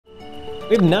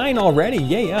We have 9 already,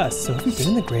 yay us. So have we been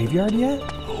in the graveyard yet?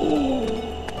 Oh,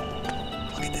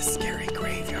 look at this scary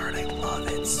graveyard. I love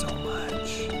it so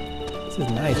much. This is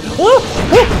nice. Oh,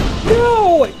 oh,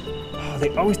 no! Oh, they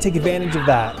always take advantage of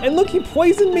that. And look, he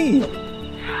poisoned me.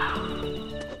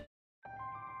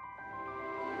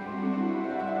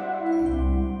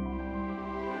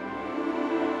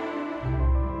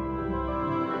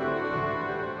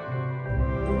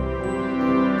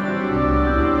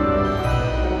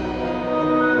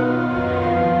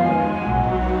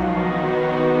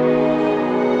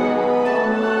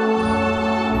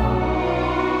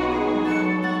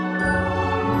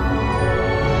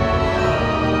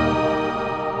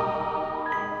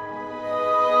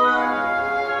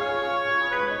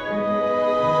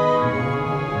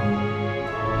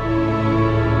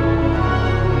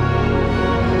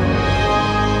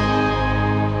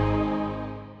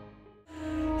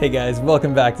 Hey guys,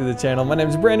 welcome back to the channel. My name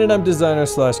is Brandon, I'm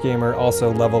designer/gamer,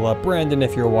 also Level Up Brandon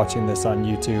if you're watching this on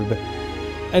YouTube.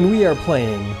 And we are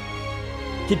playing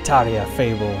Kitaria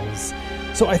Fables.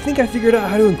 So I think I figured out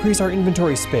how to increase our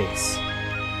inventory space.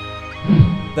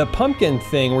 The pumpkin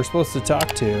thing we're supposed to talk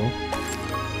to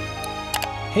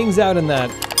hangs out in that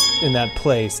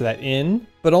place, that inn,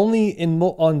 but only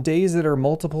on days that are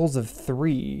multiples of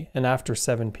 3 and after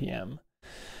 7 p.m.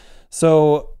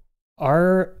 So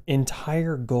our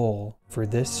entire goal for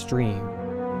this stream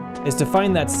is to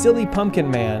find that silly pumpkin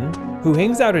man who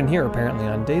hangs out in here apparently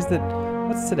on days that,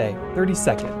 what's today?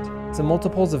 32nd. So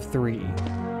multiples of 3.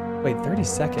 Wait,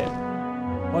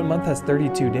 32nd? One month has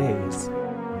 32 days.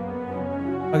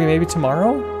 Okay, maybe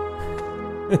tomorrow?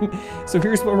 So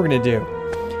here's what we're gonna do.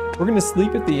 We're gonna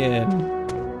sleep at the inn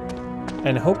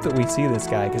and hope that we see this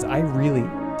guy, because I really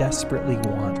desperately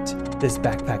want this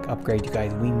backpack upgrade, you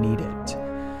guys. We need it.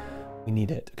 We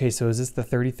need it. Okay, so is this the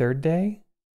 33rd day?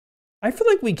 I feel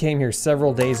like we came here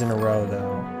several days in a row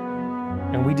though,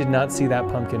 and we did not see that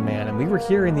pumpkin man, and we were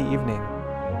here in the evening.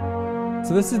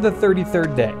 So this is the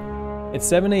 33rd day. It's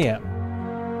 7 a.m.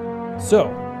 So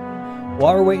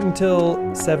while we're waiting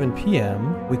until 7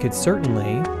 p.m., we could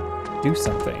certainly do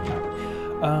something.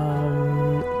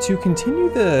 To continue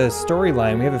the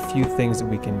storyline, we have a few things that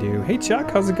we can do. Hey Chuck,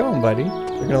 how's it going, buddy?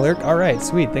 You're gonna lurk? All right,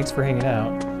 sweet, thanks for hanging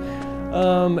out.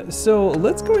 So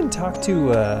let's go and talk to,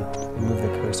 move the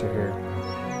cursor here.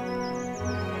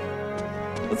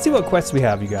 Let's see what quests we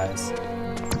have, you guys.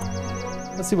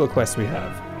 Let's see what quests we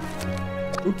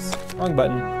have. Oops, wrong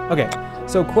button. Okay,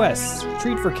 so quests,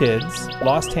 treat for kids,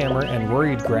 lost hammer, and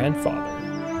worried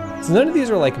grandfather. So none of these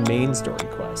are like main story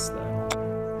quests though,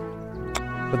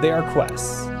 but they are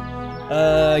quests.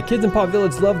 Kids in Pop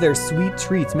Village love their sweet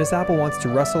treats. Miss Apple wants to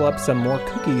rustle up some more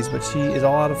cookies, but she is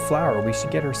all out of flour. We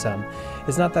should get her some.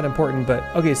 It's not that important, but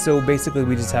okay, so basically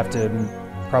we just have to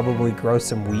probably grow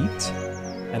some wheat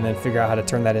and then figure out how to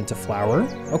turn that into flour.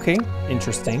 Okay,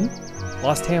 interesting.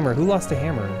 Lost hammer, who lost a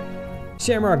hammer?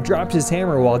 Shamrock dropped his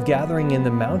hammer while gathering in the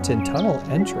mountain tunnel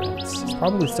entrance. It's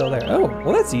probably still there. Oh,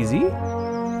 well that's easy.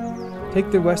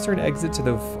 Take the western exit to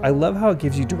the, I love how it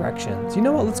gives you directions. You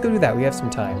know what, let's go do that, we have some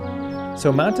time. So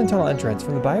mountain tunnel entrance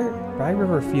from the By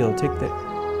River Field, take the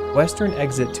western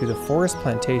exit to the forest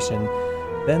plantation,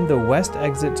 then the west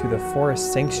exit to the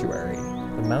forest sanctuary.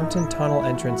 The mountain tunnel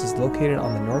entrance is located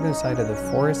on the northern side of the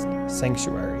forest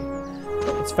sanctuary.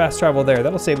 Let's fast travel there,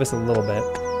 that'll save us a little bit.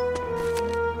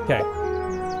 Okay.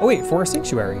 Oh wait, forest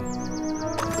sanctuary.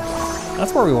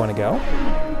 That's where we want to go.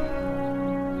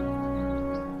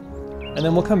 And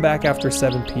then we'll come back after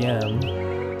 7 p.m.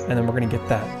 and then we're gonna get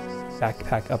that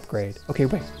backpack upgrade. Okay,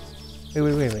 wait.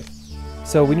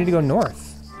 So we need to go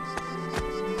north.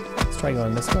 Let's try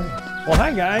going this way. Well,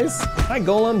 hi guys. Hi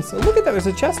golems. Oh, look at that, there's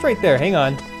a chest right there. Hang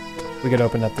on. We could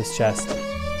open up this chest.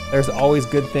 There's always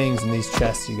good things in these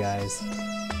chests, you guys.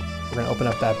 We're gonna open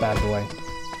up that bad boy.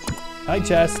 Hi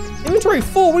chest. Inventory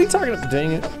full, what are you talking about?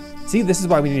 Dang it. See, this is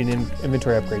why we need an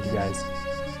inventory upgrade, you guys.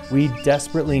 We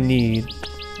desperately need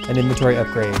an inventory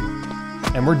upgrade.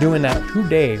 And we're doing that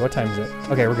today. What time is it?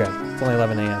 Okay, we're good. It's only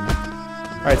 11 a.m.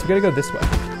 All right, so we gotta go this way.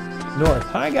 North.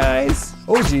 Hi, guys.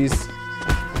 Oh, geez.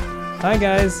 Hi,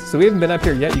 guys. So we haven't been up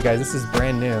here yet, you guys. This is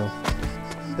brand new.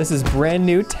 This is brand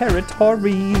new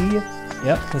territory.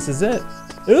 Yep, this is it.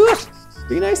 Ugh,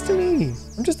 be nice to me.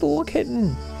 I'm just a little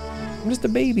kitten. I'm just a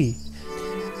baby.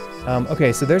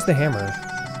 Okay, so there's the hammer.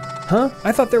 Huh?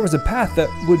 I thought there was a path that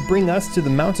would bring us to the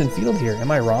mountain field here.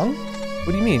 Am I wrong?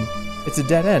 What do you mean? It's a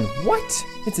dead end. What?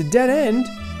 It's a dead end?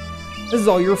 This is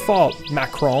all your fault,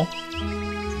 Macron.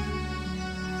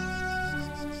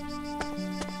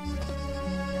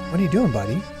 What are you doing,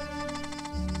 buddy?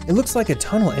 It looks like a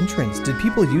tunnel entrance. Did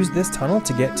people use this tunnel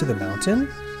to get to the mountain?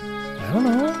 I don't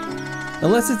know.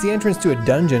 Unless it's the entrance to a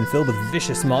dungeon filled with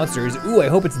vicious monsters. Ooh, I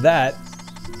hope it's that.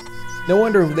 No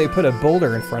wonder they put a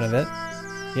boulder in front of it.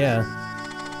 Yeah.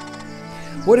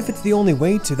 What if it's the only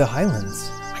way to the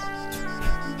Highlands?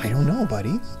 I don't know,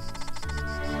 buddy.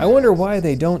 I wonder why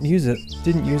they didn't use it.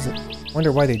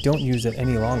 Wonder why they don't use it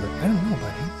any longer. I don't know,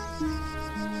 buddy.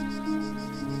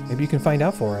 Maybe you can find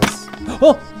out for us.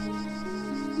 Oh!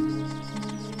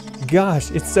 Gosh,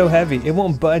 it's so heavy. It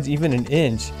won't budge even an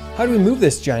inch. How do we move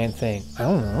this giant thing? I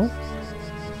don't know.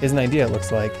 Here's an idea, it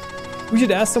looks like. We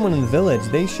should ask someone in the village.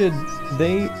 They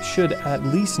should at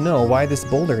least know why this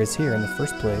boulder is here in the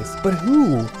first place. But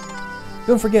who?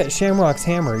 Don't forget Shamrock's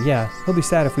hammer. Yeah, he'll be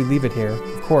sad if we leave it here.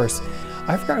 Of course.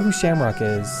 I forgot who Shamrock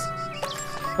is.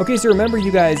 Okay, so remember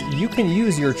you guys, you can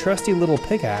use your trusty little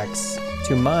pickaxe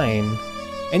to mine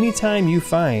anytime you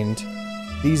find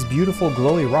these beautiful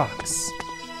glowy rocks.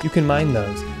 You can mine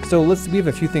those. So we have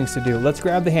a few things to do. Let's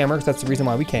grab the hammer, because that's the reason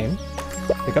why we came.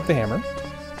 Pick up the hammer.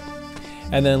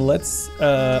 And then let's,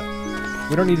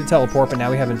 we don't need to teleport, but now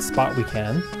we have a spot we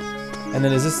can. And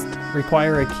then does this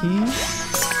require a key?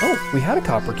 Oh, we had a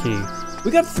copper key. We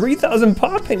got 3,000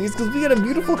 pop pennies because we got a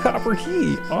beautiful copper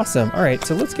key. Awesome. All right,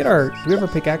 so let's get do we have our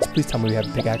pickaxe? Please tell me we have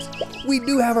a pickaxe. We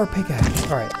do have our pickaxe.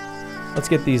 All right, let's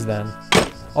get these then.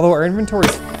 Although our inventory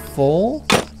is full,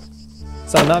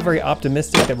 so I'm not very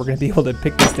optimistic that we're gonna be able to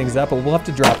pick these things up, but we'll have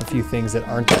to drop a few things that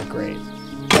aren't that great.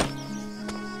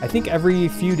 I think every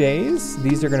few days,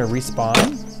 these are gonna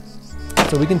respawn.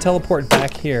 So we can teleport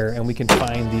back here and we can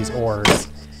find these ores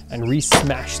and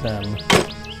re-smash them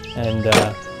and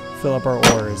fill up our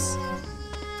ores.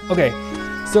 Okay,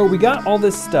 so we got all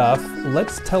this stuff.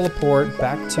 Let's teleport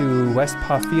back to West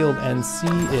Paw Field and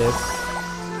see if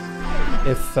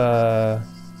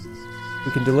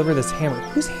we can deliver this hammer.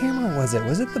 Whose hammer was it?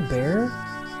 Was it the bear?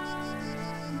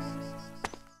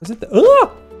 Was it the,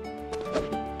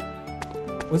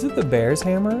 was it the bear's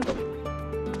hammer?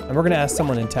 And we're gonna ask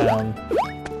someone in town.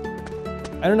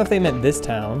 I don't know if they meant this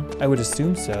town. I would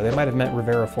assume so. They might have meant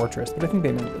Rivera Fortress, but I think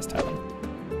they meant this town.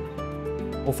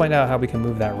 We'll find out how we can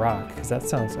move that rock, because that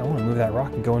sounds, I want to move that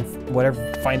rock and go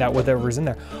and find out whatever's in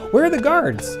there. Where are the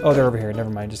guards? Oh, they're over here. Never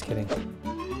mind, just kidding.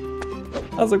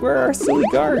 I was like, where are our silly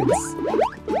guards?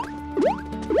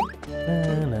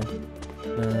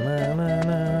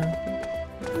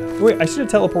 Wait, I should have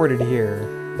teleported here.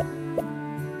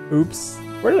 Oops.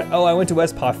 Where did I went to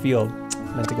West Paw Field.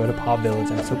 I meant to go to Paw Village.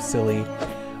 I'm so silly.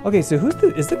 Okay, so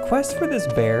is the quest for this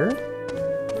bear?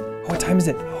 Oh, what time is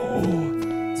it? Oh,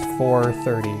 it's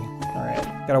 4:30. All right,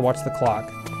 gotta watch the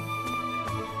clock.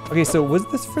 Okay, so was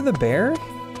this for the bear?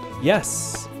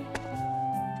 Yes.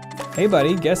 Hey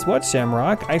buddy, guess what,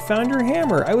 Shamrock? I found your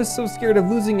hammer. I was so scared of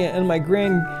losing it and my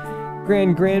grandpappy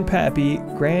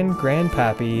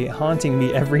haunting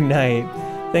me every night.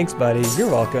 Thanks, buddy. You're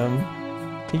welcome.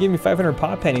 He gave me 500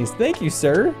 pop pennies. Thank you,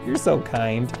 sir. You're so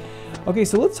kind. Okay,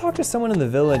 so let's talk to someone in the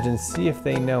village and see if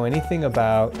they know anything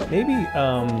about, maybe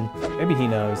he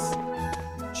knows.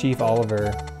 Chief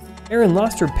Oliver. Erin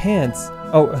lost her pants.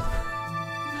 Oh,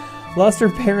 lost her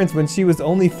parents when she was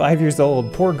only 5 years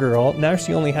old. Poor girl. Now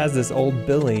she only has this old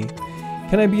Billy.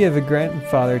 Can I be a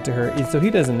grandfather to her? So he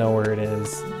doesn't know where it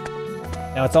is.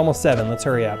 Now it's almost 7. Let's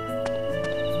hurry up.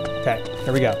 Okay,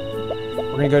 here we go.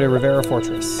 We're gonna go to Rivera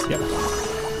Fortress. Yep.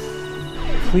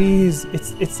 Please,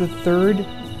 it's the third.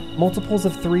 Multiples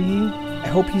of 3. I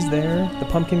hope he's there, the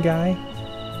pumpkin guy.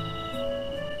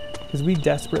 Because we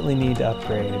desperately need to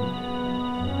upgrade.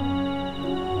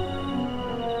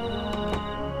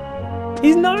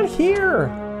 He's not here!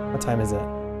 What time is it?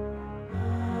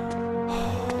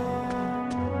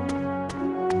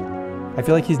 I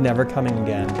feel like he's never coming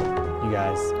again, you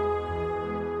guys.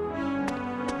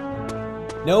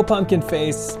 No pumpkin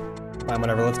face. Fine,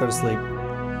 whatever, let's go to sleep.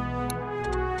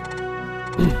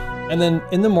 And then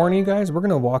in the morning, you guys, we're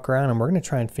gonna walk around and we're gonna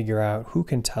try and figure out who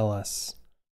can tell us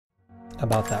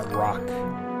about that rock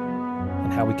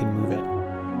and how we can move it.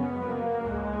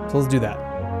 So let's do that.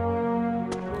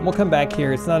 And we'll come back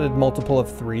here. It's not a multiple of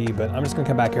 3, but I'm just gonna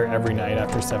come back here every night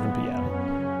after 7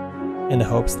 p.m. in the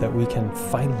hopes that we can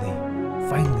finally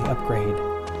upgrade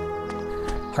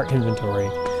our inventory.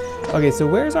 Okay, so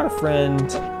where's our friend?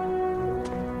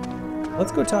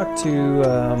 Let's go talk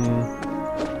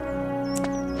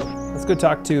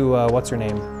to, what's her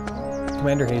name?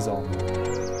 Commander Hazel.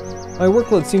 My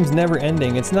workload seems never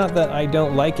ending. It's not that I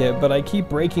don't like it, but I keep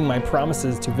breaking my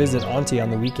promises to visit Auntie on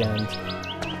the weekend.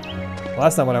 Well,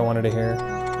 that's not what I wanted to hear.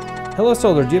 Hello,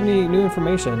 Soldier, do you have any new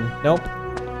information? Nope,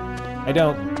 I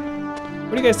don't.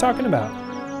 What are you guys talking about?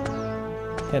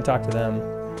 Can't talk to them.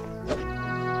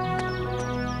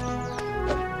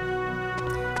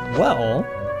 Well,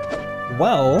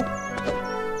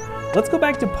 Let's go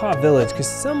back to Paw Village, because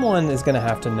someone is gonna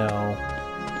have to know.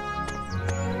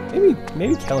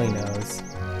 Maybe Kelly knows.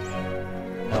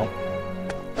 No.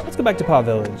 Let's go back to Paw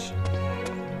Village.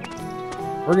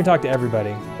 We're gonna talk to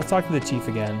everybody. Let's talk to the chief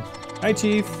again. Hi,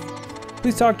 Chief.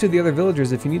 Please talk to the other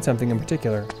villagers if you need something in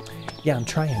particular. Yeah, I'm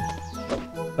trying.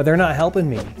 But they're not helping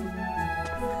me.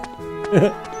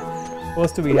 What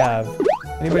else do we have?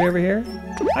 Anybody over here?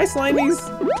 Hi, Slimies.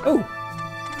 Oh,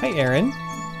 hi, Aaron.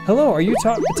 Hello, are you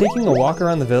taking a walk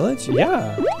around the village?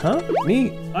 Yeah. Huh?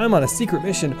 Me? I'm on a secret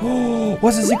mission. Oh,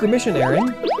 what's a secret mission,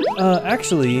 Aaron?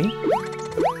 Actually,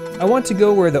 I want to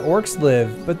go where the orcs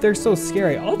live, but they're so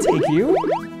scary. I'll take you.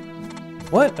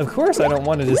 What? Of course I don't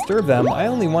want to disturb them. I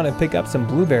only want to pick up some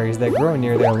blueberries that grow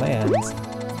near their lands.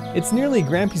 It's nearly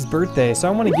Grampy's birthday, so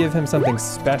I want to give him something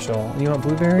special. You want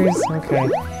blueberries? Okay.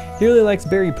 He really likes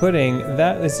berry pudding.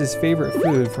 That is his favorite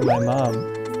food for my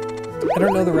mom. I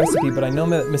don't know the recipe, but I know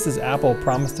that Mrs. Apple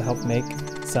promised to help make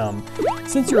some.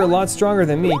 Since you're a lot stronger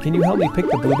than me, can you help me pick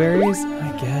the blueberries?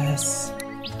 I guess.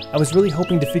 I was really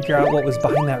hoping to figure out what was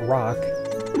behind that rock.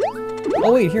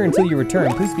 I'll wait here until you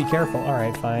return. Please be careful. All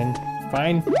right, fine.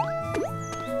 Fine.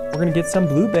 We're gonna get some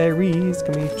blueberries.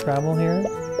 Can we travel here?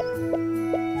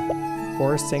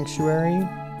 Forest Sanctuary?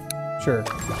 Sure.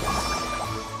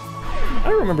 I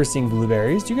don't remember seeing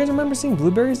blueberries. Do you guys remember seeing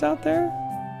blueberries out there?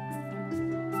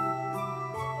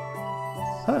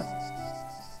 Huh.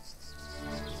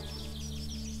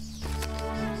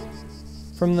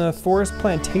 From the forest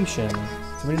plantation.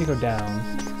 So we need to go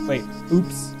down. Wait,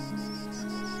 oops.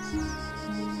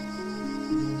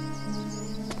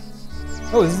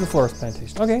 Oh, this is the forest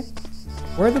plantation. Okay.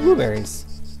 Where are the blueberries?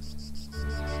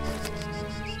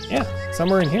 Yeah,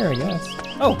 somewhere in here, I guess.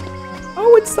 Oh.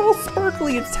 Oh, it's all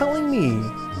sparkly. It's telling me.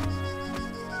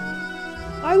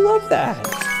 I love that.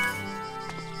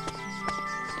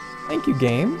 Thank you,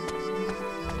 game.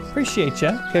 Appreciate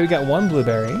ya. Okay, we got one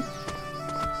blueberry.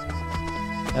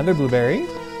 Another blueberry.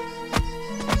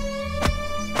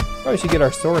 Probably should get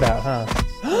our sword out, huh?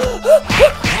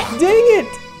 Dang it!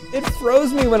 It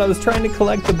froze me when I was trying to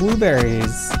collect the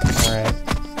blueberries. All right.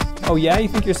 Oh yeah, you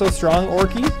think you're so strong,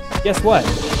 Orky? Guess what?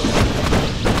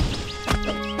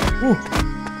 Ooh.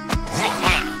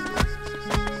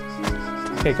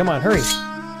 Okay, come on, hurry.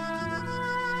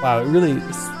 Wow, it really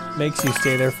makes you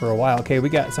stay there for a while. Okay, we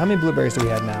got, so how many blueberries do we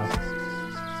have now?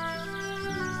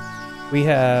 We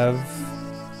have,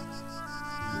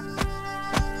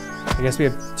 I guess we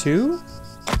have 2?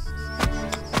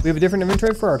 We have a different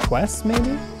inventory for our quests,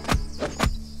 maybe?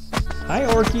 Hi,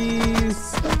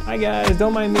 Orkies. Hi, guys.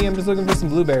 Don't mind me. I'm just looking for some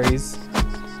blueberries.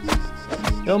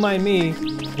 Don't mind me.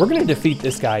 We're gonna defeat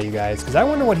this guy, you guys, because I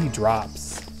wonder what he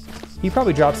drops. He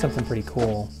probably drops something pretty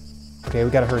cool. Okay, we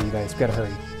gotta hurry, you guys. We gotta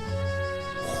hurry.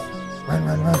 Run,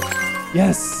 run, run.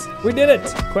 Yes, we did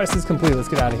it. Quest is complete. Let's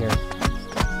get out of here.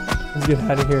 Let's get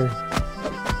out of here.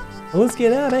 Let's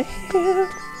get out of here.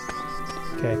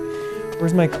 Okay,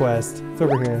 where's my quest? It's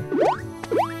over here.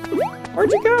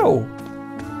 Where'd you go?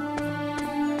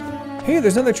 Hey,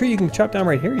 there's another tree you can chop down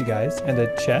right here, you guys. And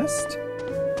a chest.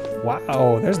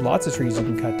 Wow, there's lots of trees you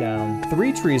can cut down.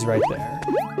 3 trees right there.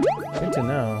 Good to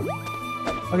know.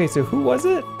 Okay, so who was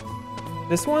it?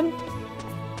 This one?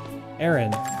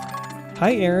 Aaron.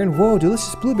 Hi, Aaron. Whoa,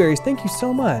 delicious blueberries. Thank you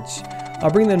so much.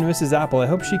 I'll bring them to Mrs. Apple. I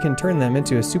hope she can turn them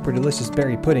into a super delicious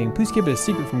berry pudding. Please keep it a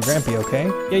secret from Grampy,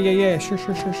 okay? Yeah. Sure.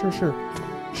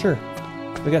 Sure.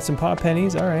 We got some paw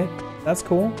pennies. All right, that's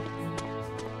cool.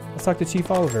 Let's talk to Chief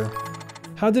Oliver.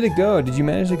 How did it go? Did you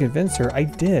manage to convince her? I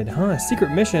did, huh? Secret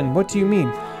mission? What do you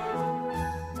mean?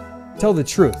 Tell the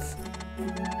truth.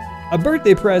 A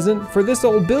birthday present for this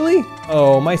old Billy?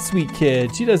 Oh, my sweet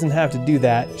kid. She doesn't have to do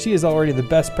that. She is already the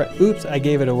best Oops, I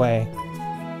gave it away.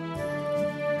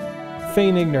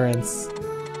 Feign ignorance.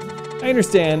 I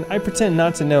understand. I'll pretend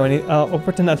not to know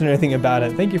anything about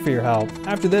it. Thank you for your help.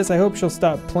 After this, I hope she'll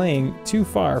stop playing too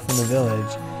far from the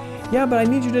village. Yeah, but I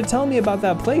need you to tell me about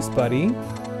that place, buddy.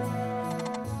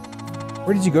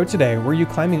 Where did you go today? Were you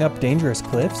climbing up dangerous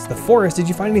cliffs? The forest, did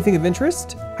you find anything of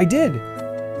interest? I did.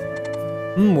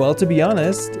 Well, to be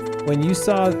honest, what you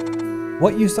saw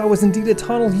was indeed a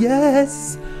tunnel,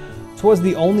 yes! 'Twas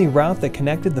the only route that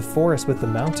connected the forest with the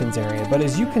mountains area, but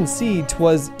as you can see,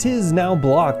 'tis now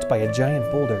blocked by a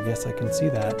giant boulder. Yes, I can see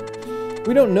that.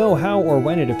 We don't know how or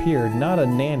when it appeared, not a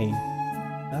nanny.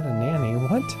 Not a nanny,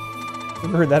 what?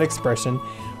 Never heard that expression.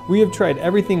 We have tried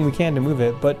everything we can to move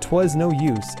it, but 'twas no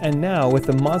use. And now, with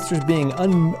the monsters being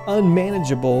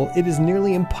unmanageable, it is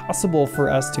nearly impossible for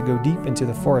us to go deep into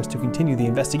the forest to continue the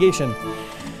investigation.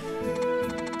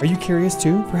 Are you curious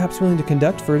too? Perhaps willing to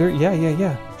conduct further?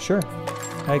 Yeah, sure.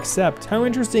 I accept. How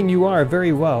interesting you are,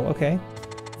 very well, okay.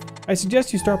 I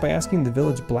suggest you start by asking the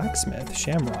village blacksmith,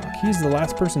 Shamrock. He's the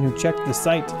last person who checked the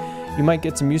site. You might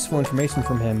get some useful information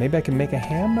from him. Maybe I can make a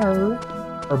hammer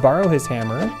or borrow his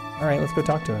hammer. All right, let's go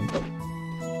talk to him.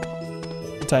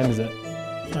 What time is it?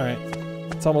 All right,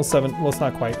 it's almost 7. Well, it's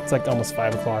not quite. It's like almost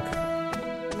 5 o'clock.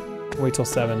 Wait till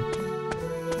 7.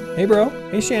 Hey, bro.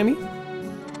 Hey, Shammy.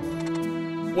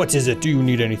 What is it? Do you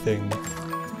need anything?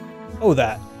 Oh,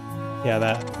 that. Yeah,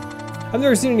 that. I've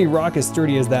never seen any rock as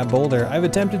sturdy as that boulder. I've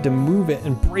attempted to move it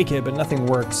and break it, but nothing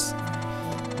works.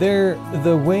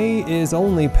 The way is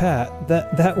only path.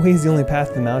 That way is the only path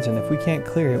to the mountain. If we can't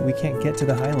clear it, we can't get to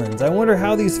the highlands. I wonder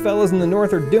how these fellows in the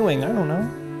north are doing. I don't know.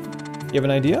 You have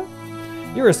an idea?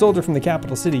 You're a soldier from the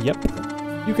capital city. Yep.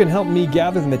 You can help me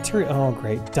gather the material. Oh,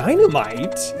 great.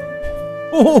 Dynamite?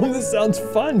 Oh, this sounds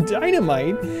fun.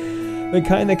 Dynamite? The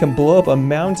kind that can blow up a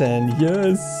mountain.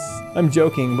 Yes. I'm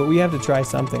joking, but we have to try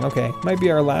something. Okay, might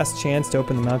be our last chance to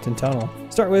open the mountain tunnel.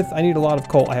 Start with, I need a lot of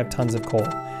coal. I have tons of coal.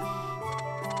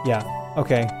 Yeah,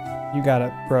 okay. You got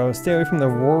it, bro. Stay away from the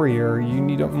warrior.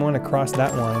 You don't want to cross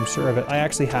that one, I'm sure of it. I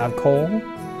actually have coal.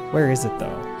 Where is it,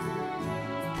 though?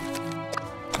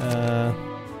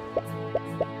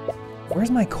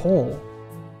 Where's my coal?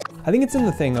 I think it's in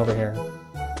the thing over here.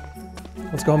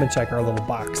 Let's go home and check our little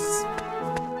box.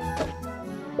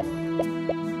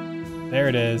 There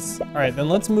it is. All right, then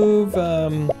let's move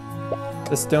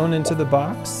the stone into the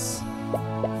box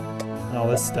and all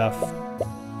this stuff.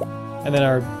 And then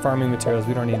our farming materials,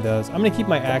 we don't need those. I'm gonna keep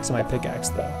my axe and my pickaxe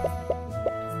though.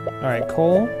 All right,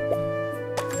 coal.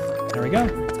 There we go.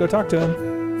 Let's go talk to him.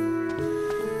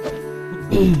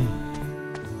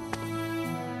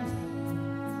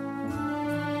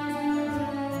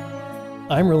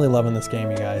 I'm really loving this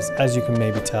game, you guys, as you can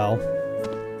maybe tell.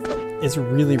 It's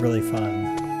really, really fun.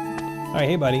 All right,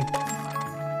 hey buddy.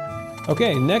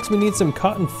 Okay, next we need some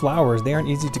cotton flowers. They aren't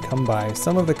easy to come by.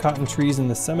 Some of the cotton trees in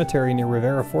the cemetery near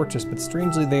Rivera Fortress, but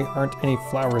strangely there aren't any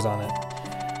flowers on it.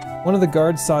 One of the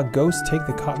guards saw ghosts take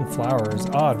the cotton flowers.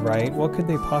 Odd, right? What could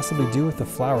they possibly do with the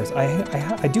flowers?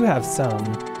 I do have some.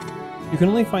 You can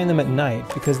only find them at night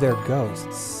because they're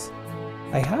ghosts.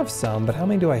 I have some, but how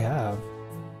many do I have?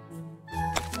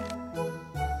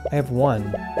 I have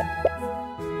one.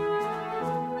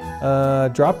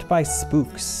 Dropped by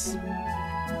spooks.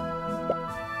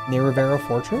 Near Rivera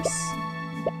Fortress?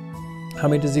 How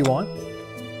many does he want?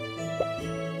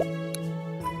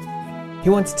 He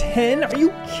wants 10? Are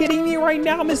you kidding me right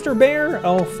now, Mr. Bear?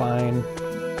 Oh, fine.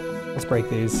 Let's break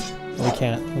these. No, we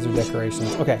can't. Those are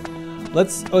decorations. Okay.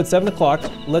 Oh, it's 7 o'clock.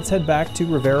 Let's head back to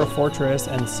Rivera Fortress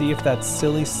and see if that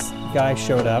silly guy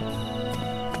showed up.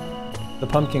 The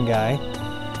pumpkin guy.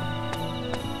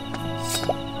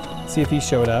 See if he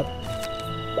showed up.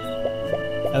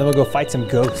 And then we'll go fight some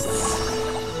ghosts.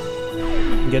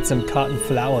 And get some cotton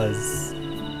flowers.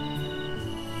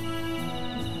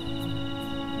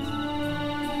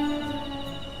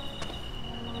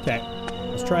 Okay,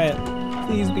 let's try it.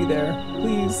 Please be there,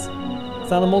 please.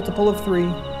 It's not a multiple of 3.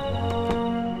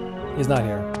 He's not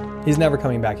here. He's never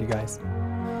coming back, you guys.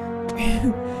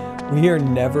 We are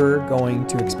never going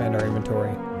to expand our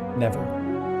inventory. Never.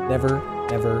 Never,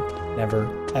 never,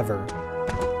 never, ever.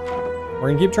 We're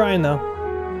gonna keep trying though.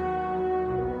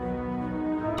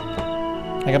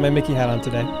 I got my Mickey hat on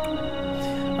today.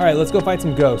 All right, let's go fight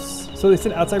some ghosts. So they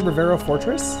sit outside Rivera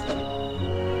Fortress?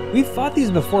 We've fought these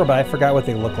before, but I forgot what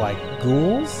they look like.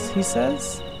 Ghouls, he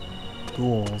says?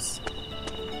 Ghouls.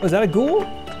 Oh, is that a ghoul?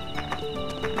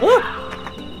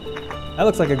 Ah! That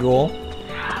looks like a ghoul.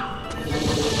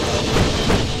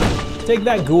 Take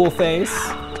that, ghoul face.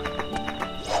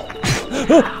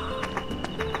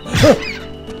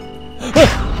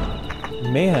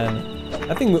 Man,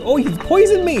 that thing, oh, he's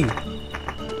poisoned me.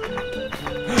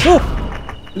 Oh,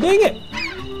 dang it.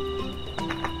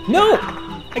 No,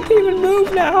 I can't even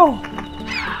move now.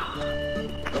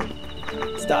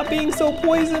 Stop being so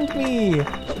poisoned me.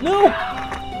 No.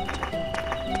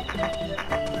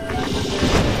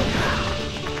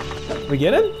 We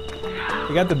get him?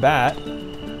 We got the bat.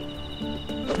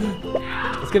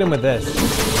 Let's get him with this.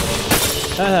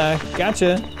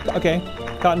 Gotcha. Okay,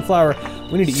 cotton flower.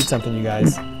 We need to eat something, you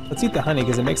guys. Let's eat the honey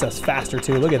because it makes us faster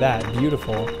too. Look at that,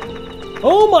 beautiful.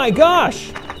 Oh my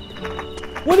gosh!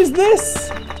 What is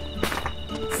this?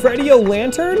 Freddy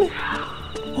O'Lantern?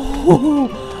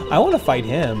 Oh, I want to fight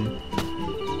him,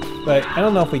 but I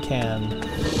don't know if we can.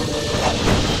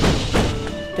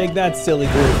 Take that, silly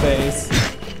blue face.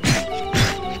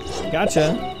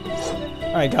 Gotcha.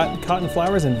 All right, got cotton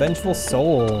flowers and vengeful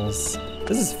souls.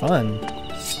 This is fun.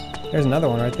 There's another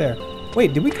one right there.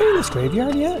 Wait, did we go in this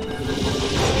graveyard yet?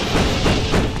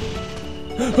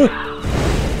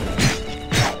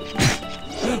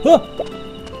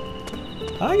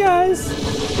 Hi, guys.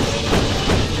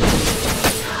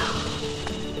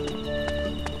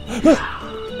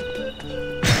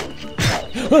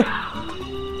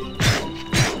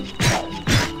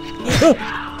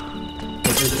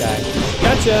 What's this guy?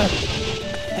 Gotcha.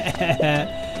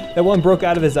 That one broke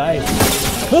out of his eyes.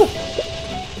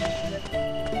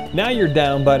 Now you're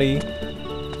down, buddy.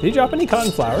 Did he drop any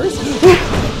cotton flowers? Dang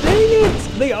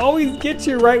it! They always get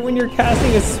you right when you're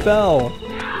casting a spell.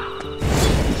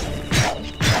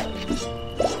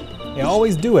 They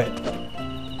always do it.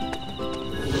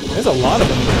 There's a lot of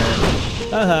them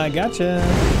here. Gotcha.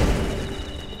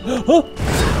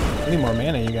 I need more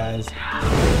mana, you guys.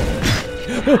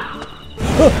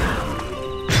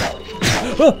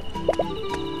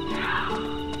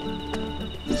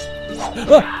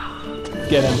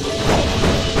 Get him.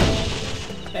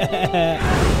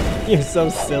 You're so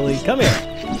silly. Come here.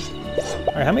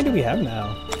 All right, how many do we have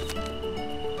now?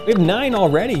 We have 9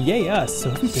 already. Yay us. So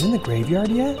have we been in the graveyard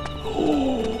yet?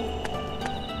 Oh,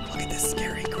 look at this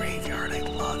scary graveyard. I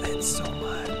love it so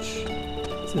much.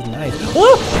 This is nice.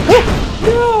 Oh,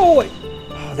 no!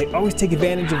 Oh, they always take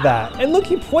advantage of that. And look,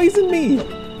 he poisoned me.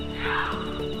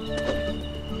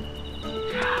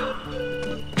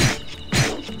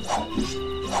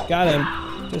 Got him.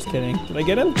 Just kidding. Did I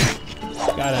get him?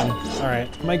 Got him. All right.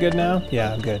 Am I good now?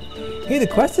 Yeah, I'm good. Hey, the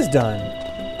quest is done.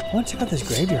 I want to check out this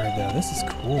graveyard, though. This is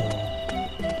cool.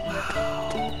 Wow.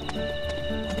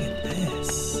 Look at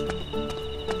this.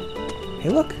 Hey,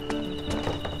 look.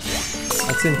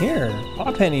 What's in here?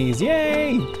 Paw pennies.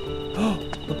 Yay! Oh,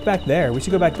 look back there. We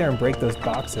should go back there and break those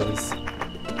boxes.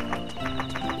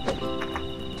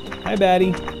 Hi,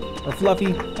 Batty. Or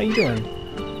Fluffy. How you doing?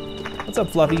 What's up,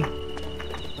 Fluffy?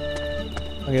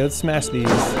 Okay, let's smash these.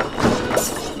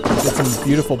 Get some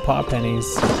beautiful paw pennies.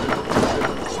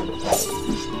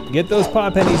 Get those paw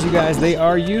pennies, you guys. They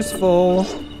are useful.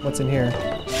 What's in here?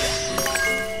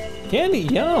 Candy,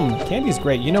 yum. Candy's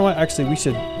great. You know what? Actually, we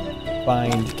should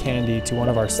bind candy to one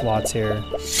of our slots here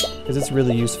because it's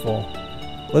really useful.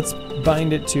 Let's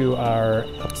bind it to our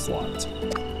up slot.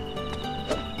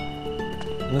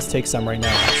 And let's take some right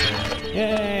now, actually.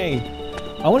 Yay!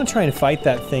 I want to try and fight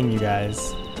that thing, you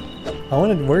guys.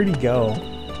 Where'd he go?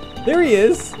 There he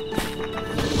is!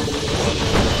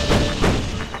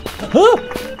 Huh!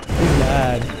 He's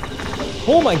mad.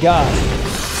 Oh my gosh.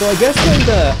 So I guess when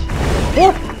the...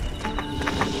 Oh!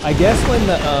 I guess when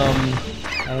the, I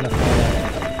don't know if I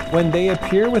know. When they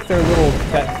appear with their little,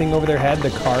 that thing over their head,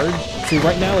 the card. See,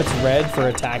 right now it's red for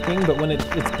attacking, but when it's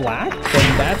black,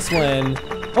 then that's when...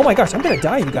 Oh my gosh, I'm gonna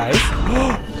die, you guys.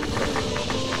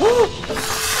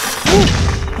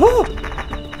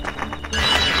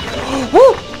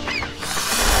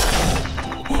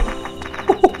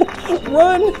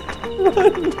 Run!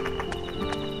 Run!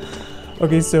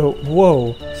 Okay, so,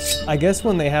 whoa. I guess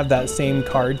when they have that same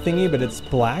card thingy, but it's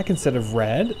black instead of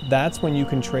red, that's when you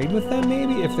can trade with them,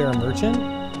 maybe, if they're a merchant?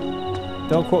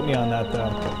 Don't quote me on that, though.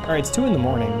 All right, it's 2 in the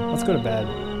morning. Let's go to bed.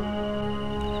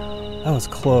 That was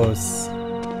close.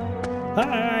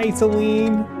 Hi,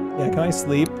 Celine. Yeah, can I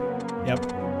sleep? Yep.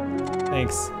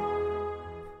 Thanks.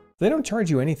 They don't charge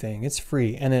you anything. It's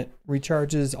free, and it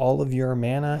recharges all of your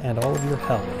mana and all of your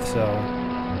health, so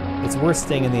it's worth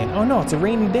staying in the inn. Oh no, it's a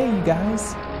rainy day, you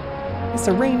guys. It's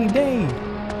a rainy day.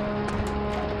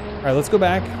 All right, let's go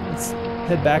back. Let's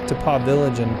head back to Paw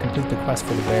Village and complete the quest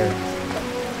for the bear.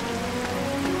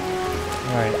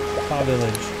 All right, Paw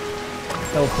Village.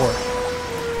 Teleport.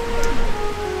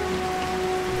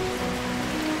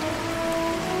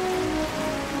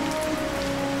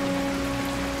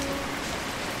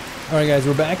 All right, guys,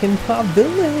 we're back in Paw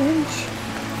Village.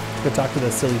 Let's go talk to the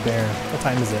silly bear. What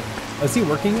time is it? Oh, is he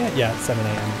working yet? Yeah, it's 7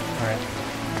 a.m. All right.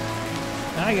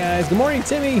 Hi, guys. Good morning,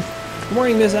 Timmy. Good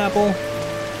morning, Miss Apple.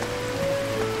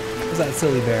 What's that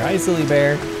silly bear? Hi, silly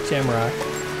bear. Shamrock.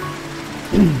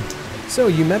 So,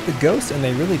 you met the ghost and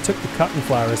they really took the cotton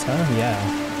flowers, huh? Yeah.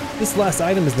 This last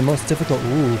item is the most difficult.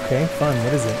 Ooh, okay, fun.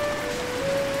 What is it?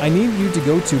 I need you to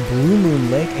go to Blue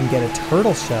Moon Lake and get a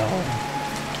turtle shell.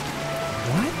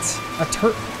 What? A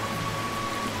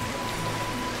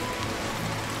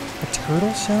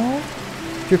turtle shell?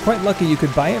 If you're quite lucky, you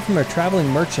could buy it from a traveling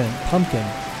merchant, Pumpkin.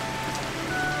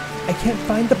 I can't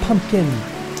find the pumpkin.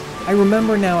 I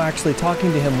remember now actually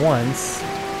talking to him once.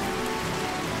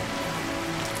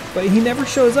 But he never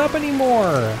shows up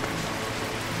anymore.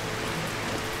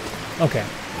 Okay.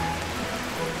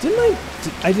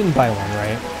 I didn't buy one,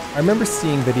 right? I remember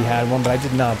seeing that he had one, but I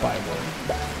did not buy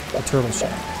one. A turtle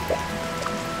shell.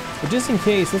 But just in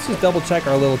case, let's just double check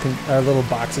our little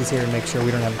boxes here and make sure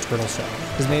we don't have a turtle shell.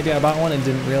 Because maybe I bought one and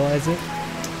didn't realize it.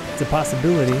 It's a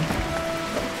possibility.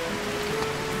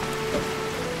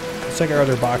 Let's check our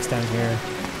other box down here.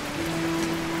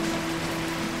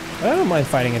 But I don't mind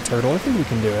fighting a turtle. I think we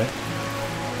can do it.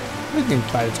 We can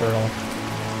fight a turtle.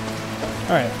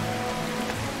 Alright.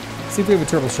 See if we have a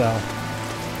turtle shell.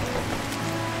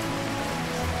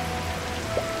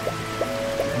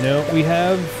 No, we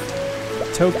have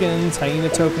tokens, hyena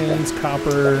tokens,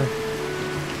 copper.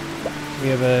 We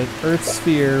have a earth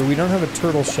sphere. We don't have a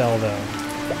turtle shell though.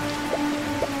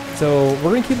 So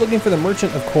we're gonna keep looking for the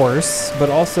merchant, of course, but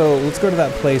also let's go to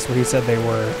that place where he said they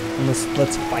were, and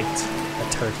let's fight a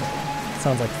turtle.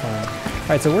 Sounds like fun. All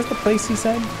right, so where's the place he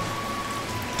said?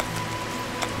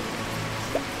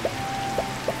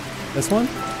 This one?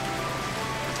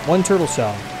 One turtle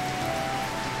shell.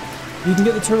 You can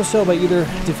get the turtle shell by either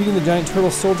defeating the giant turtle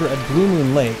soldier at Blue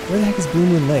Moon Lake. Where the heck is Blue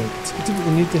Moon Lake? To get to it,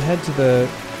 we need to head to the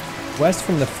west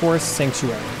from the forest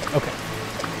sanctuary. Okay.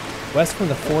 West from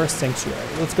the forest sanctuary.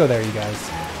 Let's go there, you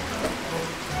guys.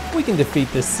 We can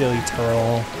defeat this silly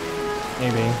turtle.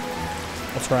 Maybe.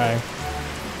 I'll try.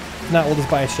 If not, we'll just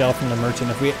buy a shell from the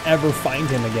merchant if we ever find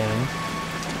him again.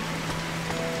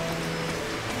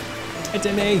 It's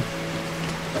in me!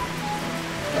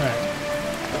 Alright.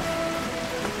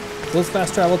 So let's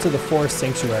fast travel to the forest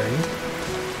sanctuary.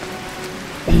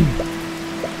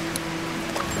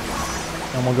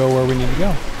 And we'll go where we need to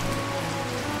go.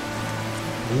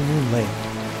 Blue Moon Lake.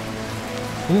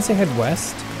 Didn't it say head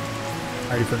west?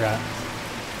 I already forgot.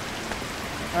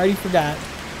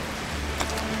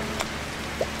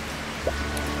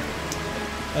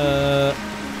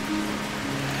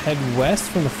 Head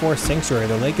west from the forest sanctuary.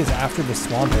 The lake is after the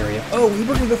swamp area. Oh, we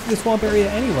were gonna go through the swamp area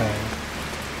anyway.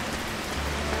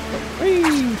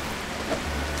 Whee!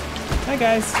 Hi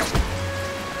guys.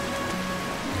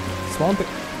 Swamp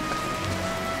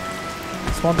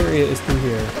area is through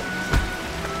here.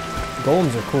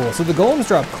 Golems are cool. So the golems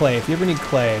drop clay. If you ever need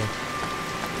clay,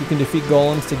 you can defeat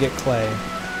golems to get clay.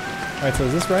 Alright, so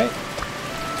is this right?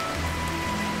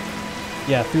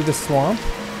 Yeah, through the swamp.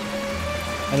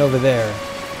 And over there,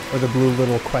 where the blue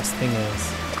little quest thing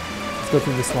is. Let's go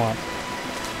through the swamp.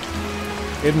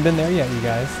 We haven't been there yet, you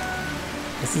guys.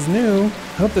 This is new.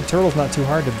 I hope the turtle's not too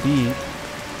hard to beat.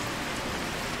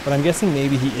 But I'm guessing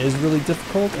maybe he is really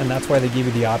difficult, and that's why they gave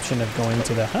you the option of going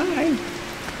to the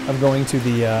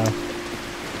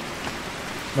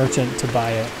merchant to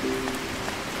buy it.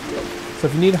 So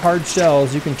if you need hard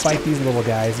shells, you can fight these little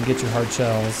guys and get your hard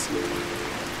shells.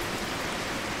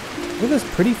 Look at those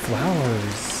pretty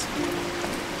flowers.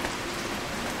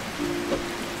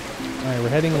 Alright, we're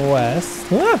heading west.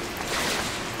 Ah!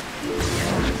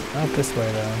 Not this way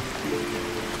though.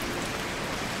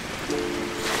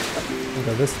 We'll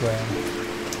go this way.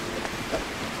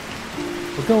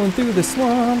 We're going through the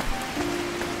swamp.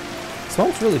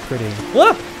 Swamp's really pretty.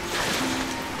 Ah!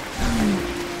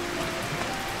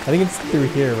 I think it's through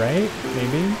here, right?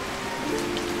 Maybe?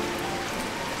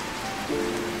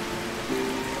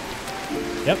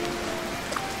 Yep.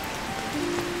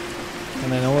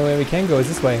 And then the only way we can go is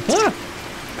this way. Ah!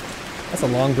 That's a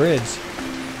long bridge.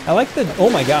 I like the,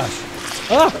 oh my gosh.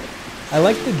 Ah! I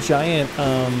like the giant,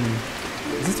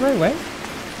 is this the right way?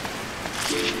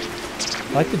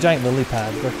 I like the giant lily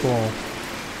pads, they're cool.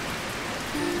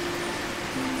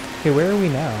 Okay, where are we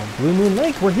now? Blue Moon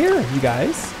Lake, we're here, you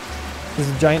guys. There's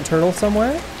a giant turtle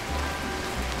somewhere.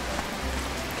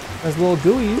 There's little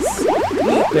gooeyes.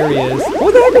 There he is.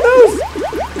 What the heck are those?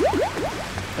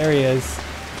 There he is.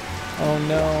 Oh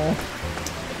no.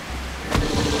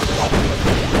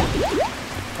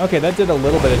 Okay, that did a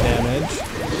little bit of damage.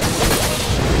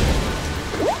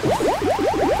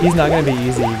 He's not gonna be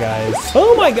easy, you guys.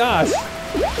 Oh my gosh!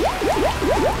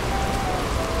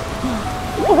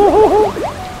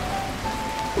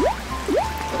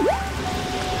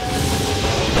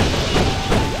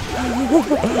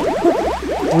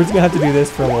 We're just gonna have to do this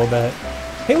for a little bit.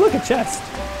 Hey, look, a chest.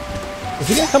 Is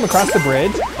he gonna come across the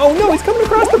bridge? Oh no, he's coming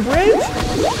across the bridge?